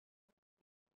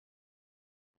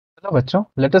Hello bachcho,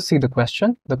 let us see the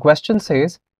question. The question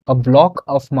says a block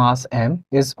of mass m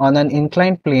is on an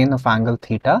inclined plane of angle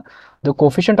theta. The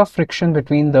coefficient of friction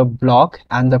between the block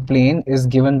and the plane is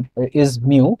given is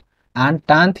mu, and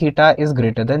tan theta is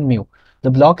greater than mu. The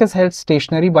block is held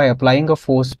stationary by applying a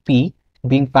force P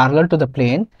being parallel to the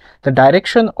plane. The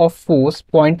direction of force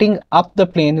pointing up the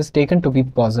plane is taken to be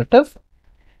positive,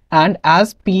 and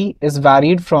as P is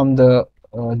varied from the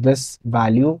this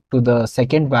value to the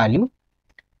second value,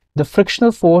 the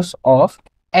frictional force of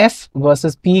F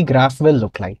versus P graph will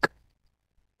look like.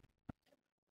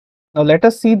 Now let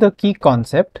us see the key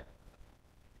concept.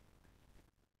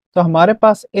 तो हमारे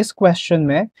पास इस question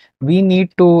में we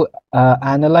need to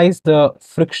analyze the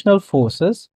frictional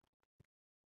forces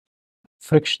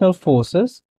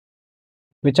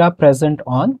which are present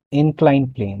on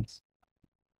inclined planes.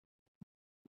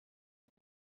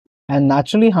 And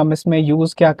naturally हम इसमें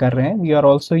use क्या कर रहे हैं? We are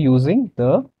also using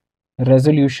the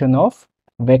resolution of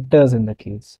vectors in the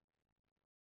case.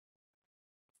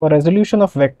 For resolution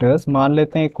of vectors, मान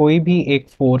लेते हैं कोई भी एक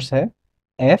force है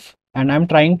F and I'm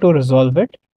trying to resolve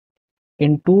it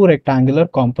in two rectangular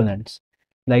components.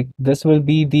 Like this will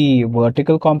be the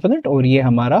vertical component और ये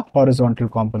हमारा horizontal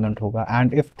component होगा.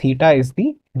 And if theta is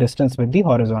the distance with the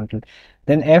horizontal,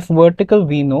 then F vertical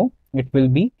we know it will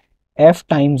be F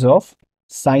times of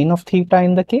sine of theta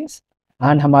in the case.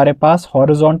 And हमारे पास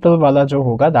horizontal वाला जो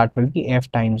होगा that will be F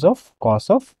times of cos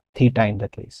of theta in the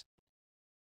case.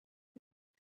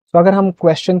 तो अगर हम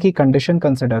question की condition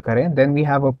consider करें, then we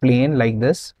have a plane like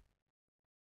this.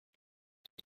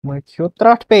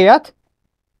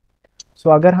 सो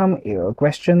अगर हम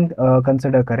क्वेश्चन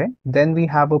कंसिडर करें, then we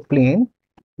have a plane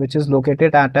which is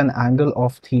located at an angle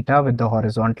of theta with the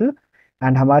horizontal,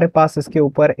 and हमारे पास इसके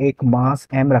ऊपर एक मास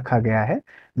m रखा गया है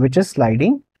विच इज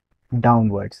स्लाइडिंग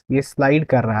डाउनवर्ड्स. ये स्लाइड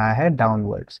कर रहा है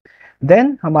डाउनवर्ड्स.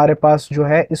 देन हमारे पास जो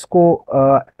है इसको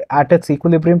एट इट्स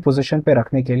इक्विलिब्रियम पोजीशन पे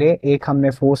रखने के लिए एक हमने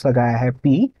फोर्स लगाया है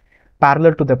P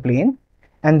parallel to the plane,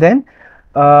 and then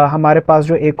हमारे पास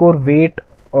जो एक और वेट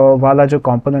वाला जो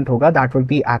कंपोनेंट होगा that will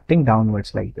be acting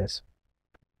downwards like this.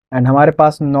 And हमारे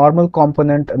पास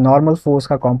नॉर्मल फोर्स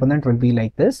का component will be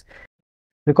like this.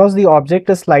 Because the object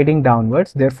is sliding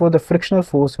downwards, therefore the frictional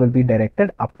force will be directed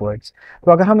upwards.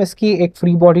 तो अगर हम इसकी एक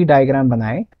free body diagram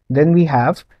बनाएं, then we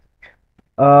have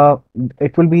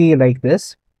it will be like this.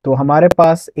 तो हमारे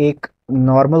पास एक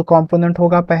normal component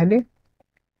होगा पहले,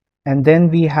 and then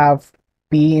we have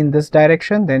P in this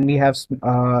direction, then we have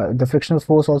the frictional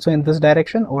force also in this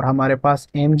direction, और हमारे पास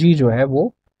mg जो है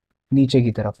वो नीचे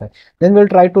की तरफ है. Then will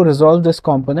try to resolve this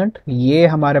component. ये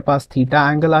हमारे पास थीटा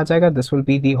एंगल आ जाएगा. This will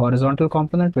be the horizontal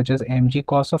component which is mg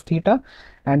cos of theta,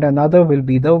 and another will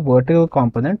be the vertical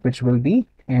component which will be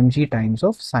mg times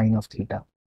of sin of theta.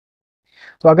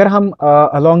 तो अगर हम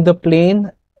along the plane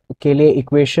के लिए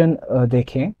equation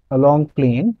देखें, along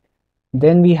plane,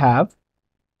 then we have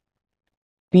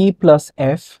p plus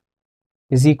f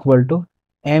is equal to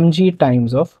mg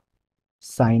times of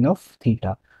sin of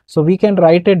theta. So we can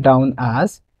write it down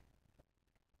as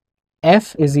F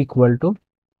is equal to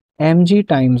mg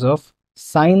times of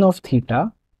sin of theta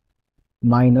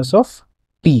minus of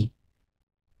P.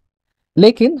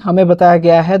 लेकिन हमें बताया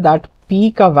गया है that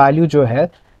P का value जो है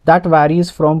that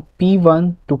varies from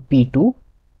P1 to P2,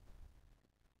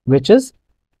 which is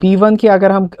P1 की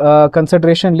अगर हम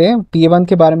कंसिडरेशन लें, P1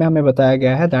 के बारे में हमें बताया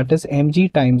गया है that is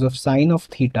mg times of sin of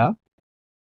theta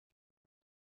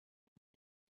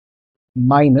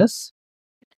minus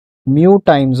mu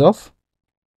times of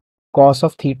cos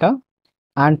of theta,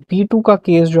 and P2 का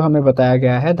केस जो हमें बताया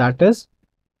गया है that is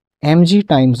mg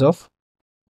times of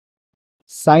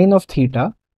sin of theta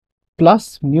plus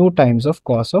mu times of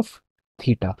cos of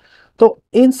theta. तो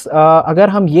अगर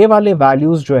हम ये वाले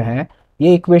वैल्यूज जो हैं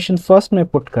ये इक्वेशन फर्स्ट में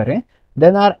पुट करें,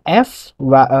 देन आर f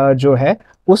जो है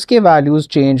उसके वैल्यूज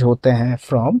चेंज होते हैं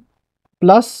from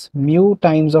plus mu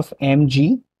times of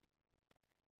mg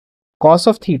cos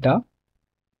of theta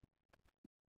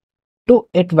to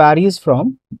it varies from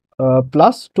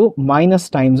plus to minus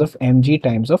times of mg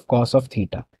times of cos of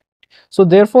theta. So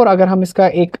therefore अगर हम इसका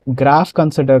एक graph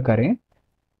consider करें,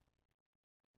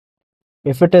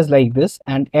 if it is like this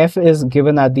and f is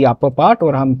given at the upper part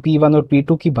और हम p1 और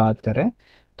p2 की बात करें,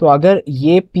 तो अगर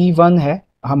ये p1 है,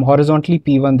 हम horizontally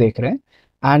p1 देख रहे हैं,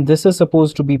 and this is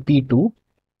supposed to be p2,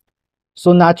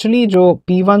 so naturally जो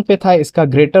p1 पे था इसका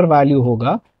greater value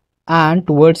होगा, and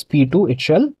towards P2 it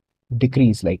shall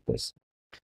decrease like this.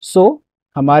 So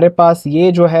हमारे पास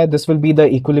ये जो है this will be the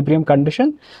equilibrium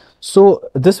condition. So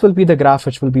this will be the graph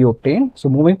which will be obtained. So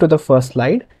moving to the first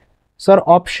slide. So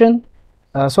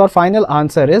our final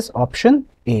answer is option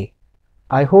A.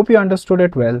 I hope you understood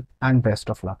it well, and best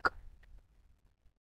of luck.